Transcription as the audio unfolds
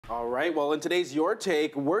All right, well, in today's Your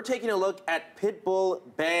Take, we're taking a look at pit bull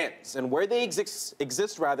bans and where they exist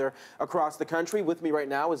across the country. With me right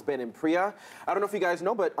now is Ben and Priya. I don't know if you guys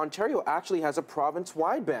know, but Ontario actually has a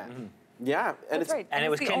province-wide ban. Mm-hmm. Yeah, and That's right. And it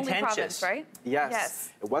was the contentious, only province, right? Yes,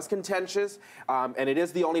 it was contentious, and it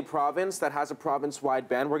is the only province that has a province-wide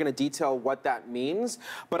ban. We're going to detail what that means,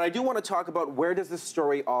 but I do want to talk about where does this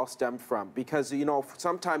story all stem from, because, you know,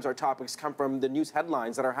 sometimes our topics come from the news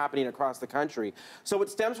headlines that are happening across the country. So it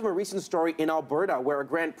stems from a recent story in Alberta where a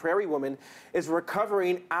Grand Prairie woman is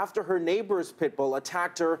recovering after her neighbor's pit bull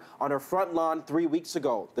attacked her on her front lawn 3 weeks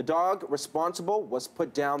ago. The dog responsible was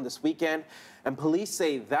put down this weekend, and police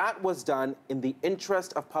say that was done in the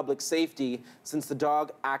interest of public safety since the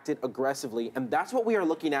dog acted aggressively. And that's what we are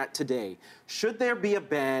looking at today. Should there be a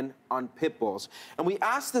ban on pit bulls? And we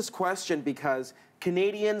ask this question because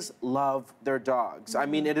Canadians love their dogs. I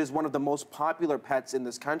mean, it is one of the most popular pets in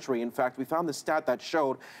this country. In fact, we found the stat that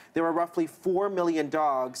showed there are roughly 4 million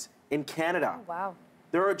dogs in Canada. Oh, wow.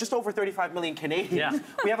 There are just over 35 million Canadians. Yeah.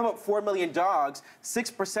 We have about 4 million dogs,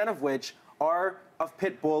 6% of which are of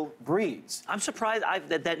pit bull breeds. I'm surprised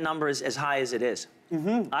that number is as high as it is.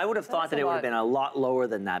 Mm-hmm. I would have thought that it would have been a lot lower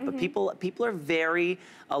than that. But people are very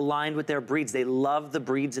aligned with their breeds. They love the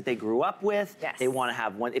breeds that they grew up with. Yes. They want to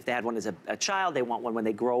have one. If they had one as a child, they want one when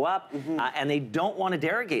they grow up. And they don't want to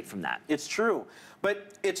derogate from that. It's true.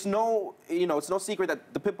 But it's no secret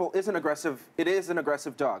that the pit bull is an aggressive, it is an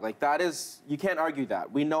aggressive dog. Like, that is, you can't argue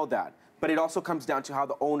that. We know that. But it also comes down to how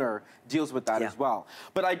the owner deals with that as well.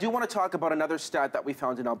 But I do want to talk about another stat that we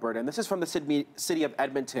found in Alberta, and this is from the city of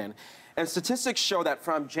Edmonton. And statistics show that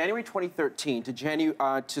from January 2013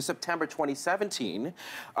 to September 2017,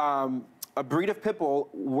 a breed of pit bull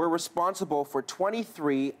were responsible for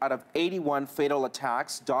 23 out of 81 fatal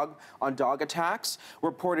attacks, dog-on-dog attacks,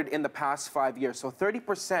 reported in the past 5 years. So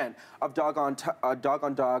 30% of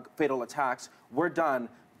dog-on-dog fatal attacks were done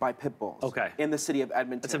by pit bulls in the city of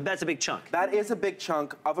Edmonton. That's a big chunk. That is a big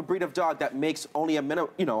chunk of a breed of dog that makes only a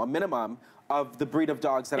minimum of the breed of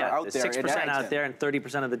dogs that are out there. 6% out there and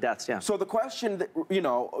 30% of the deaths. Yeah. So the question that,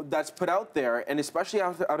 that's put out there, and especially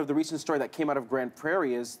out of the recent story that came out of Grand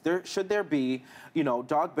Prairie, is should there be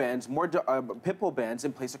dog bans, more pit bull bans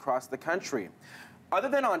in place across the country? Other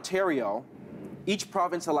than Ontario, each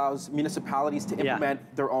province allows municipalities to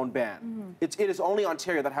implement their own ban. It is only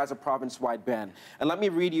Ontario that has a province-wide ban. And let me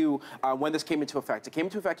read you when this came into effect. It came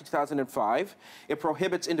into effect in 2005. It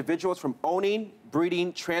prohibits individuals from owning,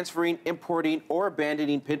 breeding, transferring, importing, or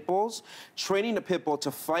abandoning pit bulls. Training a pit bull to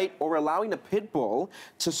fight or allowing a pit bull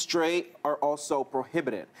to stray are also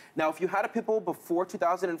prohibited. Now, if you had a pit bull before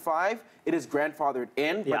 2005, it is grandfathered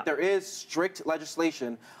in, but there is strict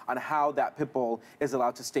legislation on how that pit bull is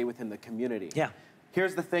allowed to stay within the community. Yeah.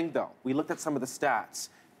 Here's the thing, though. We looked at some of the stats.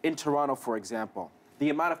 In Toronto, for example, the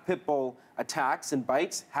amount of pit bull attacks and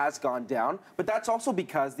bites has gone down, but that's also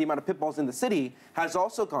because the amount of pit bulls in the city has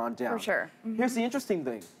also gone down. For sure. Here's the interesting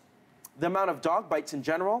thing. The amount of dog bites in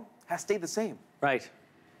general has stayed the same. Right.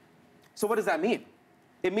 So what does that mean?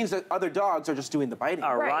 It means that other dogs are just doing the biting.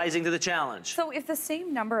 Are rising to the challenge. So if the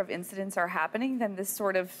same number of incidents are happening, then this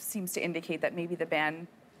sort of seems to indicate that maybe the ban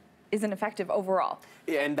isn't effective overall.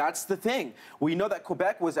 And that's the thing. We know that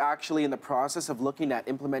Quebec was actually in the process of looking at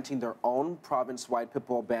implementing their own province-wide pit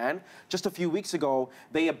bull ban. Just a few weeks ago,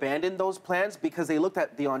 they abandoned those plans because they looked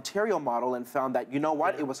at the Ontario model and found that, you know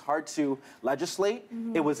what, it was hard to legislate,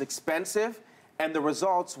 it was expensive, and the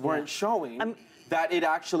results weren't showing that it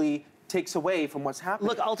actually takes away from what's happening.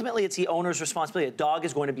 Look, ultimately, it's the owner's responsibility. A dog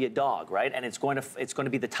is going to be a dog, right? And it's going to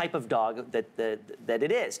be the type of dog that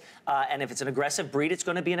it is. And if it's an aggressive breed, it's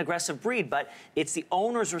going to be an aggressive breed. But it's the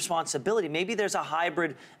owner's responsibility. Maybe there's a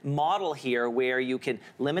hybrid model here where you can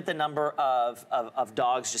limit the number of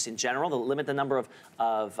dogs just in general, limit the number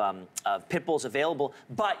of pit bulls available,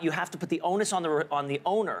 but you have to put the onus on the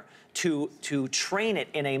owner to train it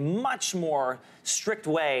in a much more strict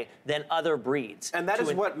way than other breeds. And that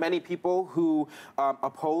is what many people who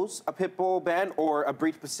oppose a pit bull ban or a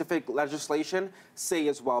breed-specific legislation say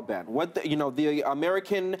as well, Ben. The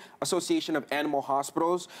American Association of Animal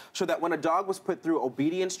Hospitals showed that when a dog was put through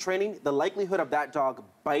obedience training, the likelihood of that dog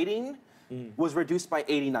biting was reduced by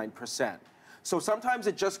 89%. So sometimes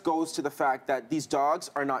it just goes to the fact that these dogs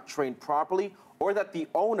are not trained properly, or that the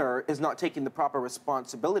owner is not taking the proper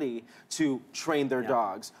responsibility to train their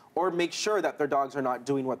dogs, or make sure that their dogs are not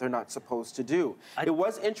doing what they're not supposed to do. It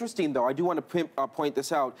was interesting, though, I do want to point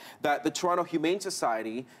this out, that the Toronto Humane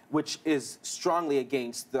Society, which is strongly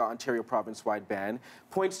against the Ontario province-wide ban,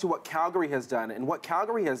 points to what Calgary has done. And what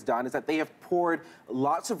Calgary has done is that they have poured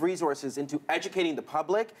lots of resources into educating the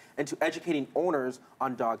public and to educating owners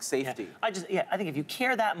on dog safety. I think if you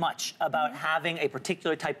care that much about having a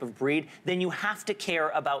particular type of breed, then you have to care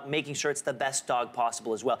about making sure it's the best dog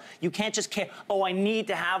possible as well. You can't just care, oh, I need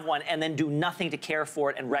to have one, and then do nothing to care for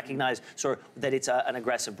it and recognize sort of that it's an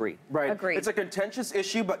aggressive breed. Right. Agreed. It's a contentious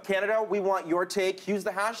issue, but Canada, we want your take. Use the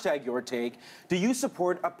hashtag #YourTake. Do you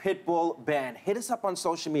support a pit bull ban? Hit us up on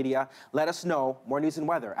social media. Let us know. More news and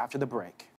weather after the break.